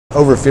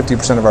Over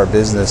 50% of our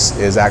business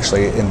is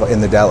actually in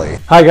the deli.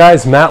 Hi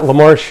guys, Matt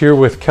LaMarche here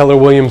with Keller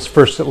Williams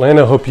First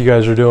Atlanta. Hope you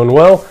guys are doing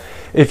well.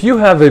 If you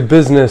have a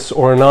business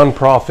or a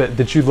nonprofit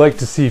that you'd like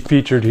to see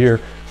featured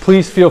here,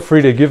 please feel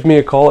free to give me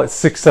a call at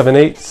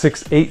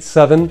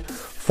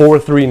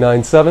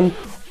 678-687-4397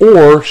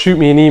 or shoot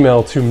me an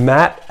email to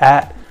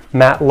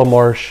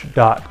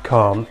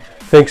matt@mattlamarche.com.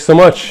 Thanks so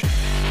much.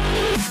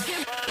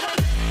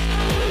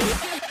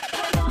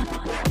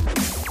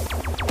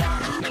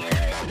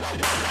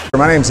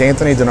 My name is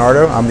Anthony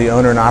DiNardo. I'm the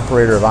owner and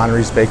operator of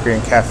Henri's Bakery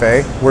and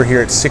Cafe. We're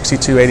here at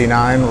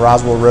 6289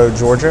 Roswell Road,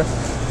 Georgia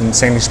in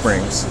Sandy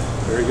Springs.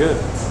 Very good.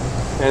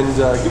 And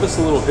give us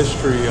a little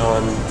history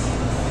on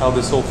how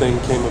this whole thing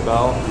came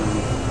about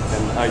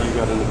and how you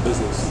got into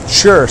business.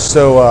 Sure.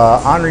 So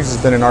Henri's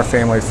has been in our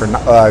family for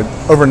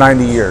over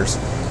 90 years.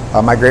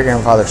 My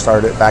great-grandfather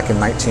started it back in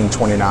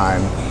 1929.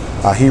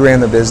 He ran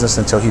the business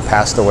until he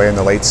passed away in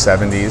the late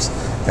 70s,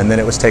 and then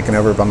it was taken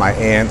over by my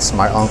aunts,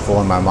 my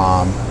uncle, and my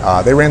mom.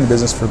 They ran the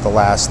business for the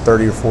last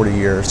 30 or 40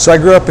 years. So I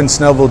grew up in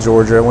Snellville,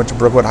 Georgia, went to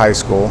Brookwood High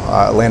School,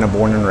 Atlanta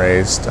born and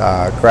raised,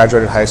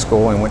 graduated high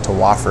school and went to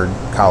Wofford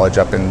College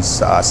up in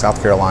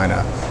South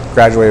Carolina.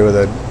 Graduated with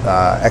an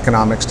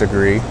economics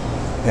degree,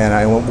 and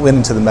I went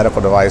into the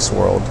medical device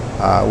world.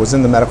 Was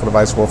in the medical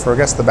device world for I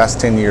guess the best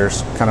 10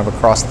 years, kind of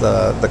across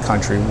the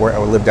country, where I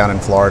lived down in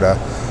Florida.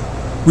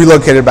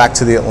 Relocated back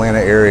to the Atlanta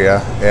area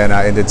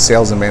and did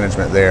sales and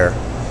management there.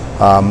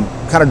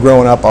 Kind of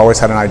growing up, I always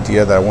had an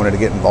idea that I wanted to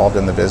get involved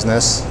in the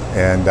business,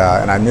 and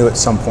I knew at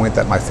some point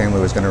that my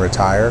family was going to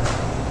retire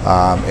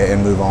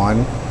and move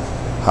on.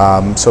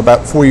 So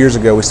about 4 years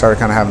ago, we started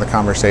kind of having the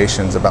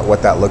conversations about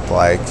what that looked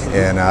like,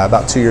 and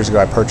about 2 years ago,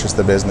 I purchased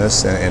the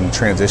business and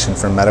transitioned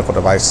from medical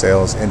device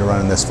sales into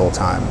running this full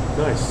time.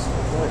 Nice,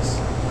 nice.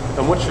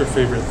 And what's your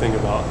favorite thing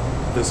about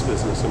this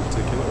business in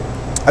particular?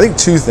 I think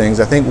two things.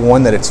 I think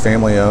one, that it's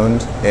family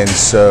owned, and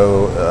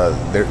so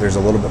there's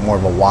a little bit more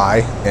of a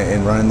why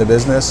in running the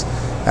business.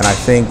 And I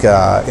think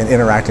in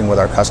interacting with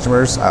our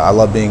customers, I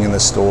love being in the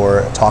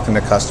store, talking to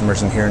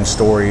customers and hearing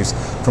stories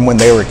from when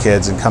they were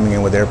kids and coming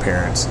in with their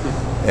parents,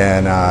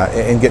 and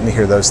getting to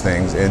hear those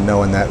things and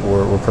knowing that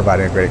we're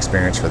providing a great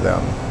experience for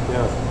them.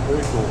 Yeah,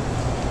 very cool.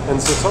 And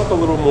so talk a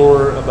little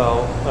more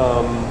about,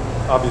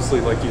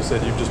 obviously, like you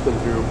said, you've just been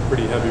through a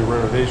pretty heavy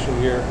renovation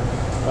here.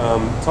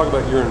 Talk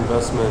about your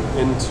investment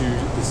into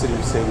the city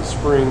of Sandy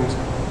Springs,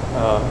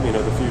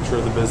 the future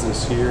of the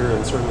business here,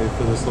 and certainly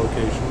for this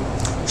location.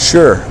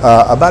 Sure.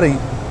 About a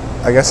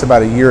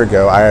year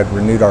ago, I had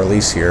renewed our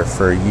lease here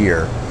for a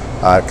year,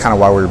 kind of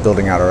while we were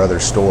building out our other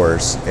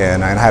stores,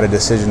 and I had a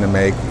decision to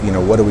make.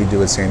 What do we do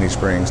with Sandy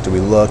Springs? Do we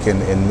look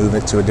and move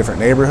it to a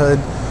different neighborhood,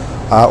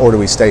 or do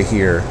we stay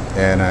here?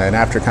 And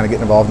after kind of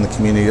getting involved in the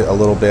community a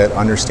little bit,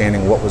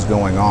 understanding what was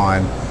going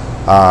on,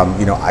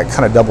 I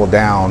kind of doubled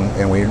down,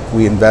 and we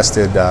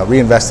reinvested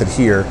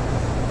here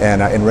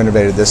and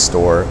renovated this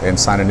store and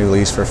signed a new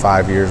lease for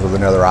 5 years with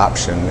another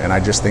option. And I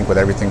just think with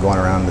everything going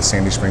around in the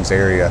Sandy Springs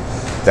area,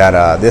 that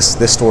this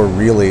store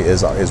really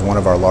is one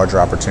of our larger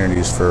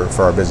opportunities for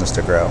our business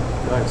to grow.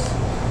 Nice.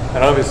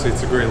 And obviously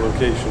it's a great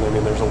location. I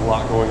mean, there's a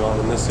lot going on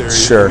in this area,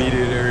 sure. The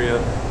immediate area.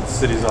 The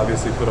city's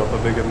obviously put up a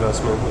big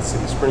investment with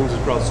City Springs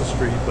across the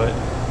street, but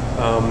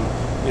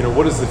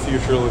what does the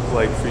future look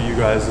like for you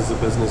guys as a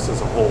business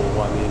as a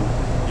whole? I mean,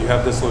 you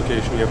have this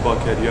location, you have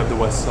Buckhead, you have the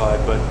West Side,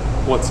 but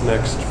what's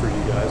next for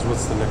you guys?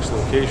 What's the next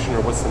location,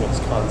 or what's the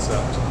next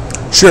concept?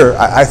 Sure,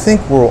 I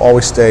think we'll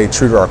always stay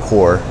true to our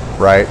core,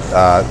 right?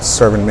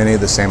 Serving many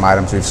of the same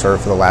items we've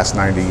served for the last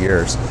 90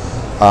 years.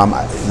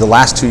 The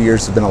last 2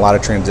 years have been a lot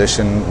of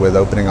transition with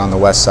opening on the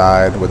West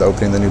Side, with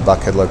opening the new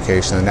Buckhead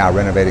location, and now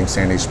renovating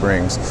Sandy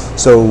Springs.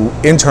 So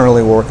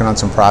internally, we're working on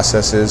some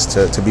processes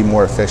to be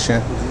more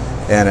efficient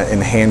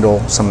and handle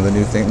some of the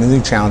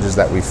new challenges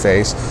that we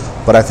face.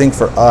 But I think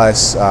for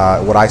us,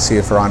 what I see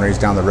for Henri's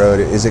down the road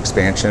is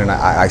expansion, and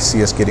I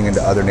see us getting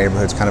into other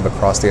neighborhoods kind of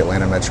across the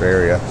Atlanta metro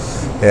area.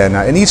 And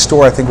in each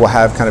store, I think will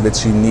have kind of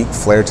its unique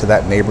flair to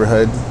that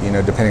neighborhood.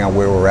 Depending on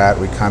where we're at,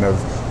 we kind of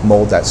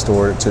mold that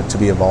store to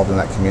be involved in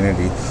that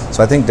community.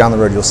 So I think down the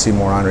road, you'll see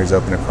more Henri's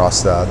open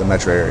across the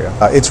metro area.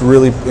 It's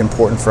really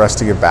important for us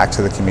to give back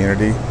to the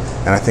community.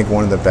 And I think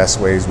one of the best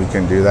ways we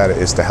can do that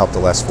is to help the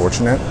less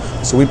fortunate.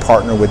 So we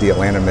partner with the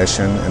Atlanta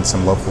Mission and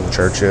some local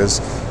churches.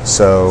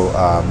 So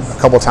a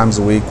couple of times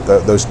a week,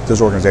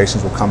 those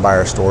organizations will come by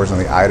our stores, and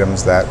the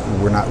items that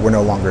we're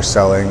no longer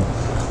selling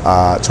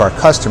to our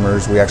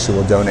customers, we actually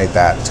will donate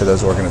that to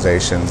those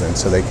organizations, and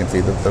so they can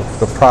feed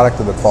the product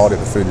and the quality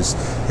of the food is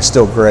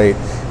still great.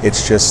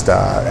 It's just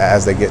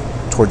as they get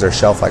towards their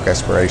shelf-life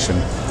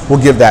expiration, we'll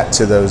give that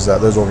to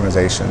those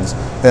organizations.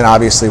 Then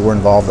obviously we're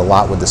involved a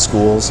lot with the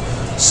schools,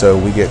 so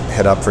we get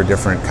hit up for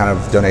different kind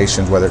of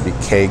donations, whether it be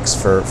cakes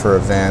for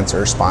events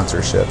or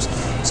sponsorships.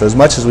 So as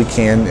much as we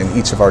can in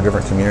each of our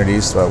different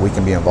communities we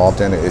can be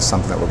involved in, it is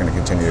something that we're going to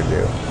continue to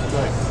do.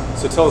 Right.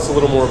 So tell us a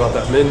little more about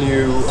that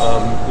menu.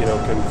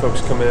 Can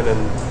folks come in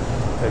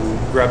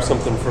and grab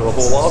something for the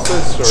whole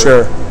office? Or?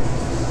 Sure.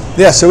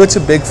 Yeah, so it's a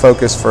big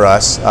focus for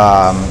us.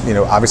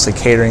 Obviously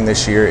catering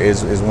this year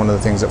is one of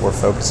the things that we're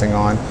focusing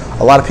on.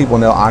 A lot of people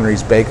know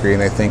Henri's Bakery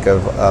and they think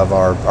of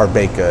our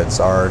baked goods,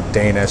 our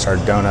Danish, our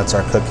donuts,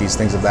 our cookies,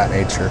 things of that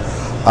nature.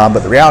 But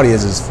the reality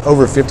is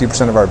over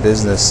 50% of our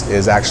business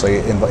is actually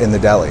in the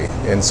deli.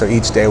 And so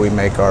each day we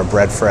make our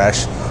bread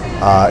fresh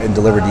and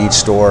delivered to each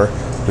store.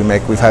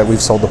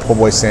 We've sold the po'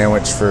 boy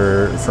sandwich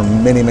for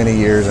many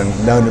years and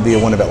known to be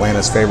one of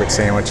Atlanta's favorite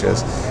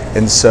sandwiches.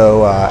 And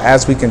so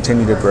as we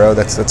continue to grow,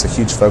 that's a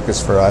huge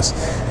focus for us.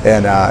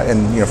 And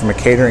from a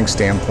catering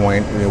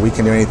standpoint, we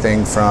can do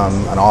anything from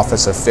an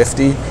office of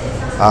 50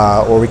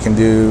 or we can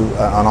do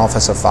an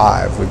office of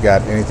 5. We've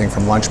got anything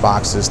from lunch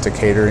boxes to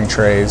catering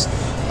trays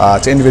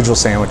to individual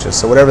sandwiches.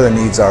 So whatever the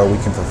needs are, we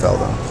can fulfill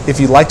them.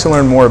 If you'd like to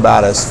learn more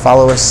about us,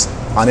 follow us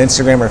on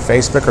Instagram or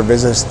Facebook, or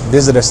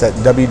visit us at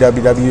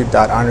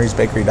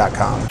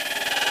www.henrisbakery.com.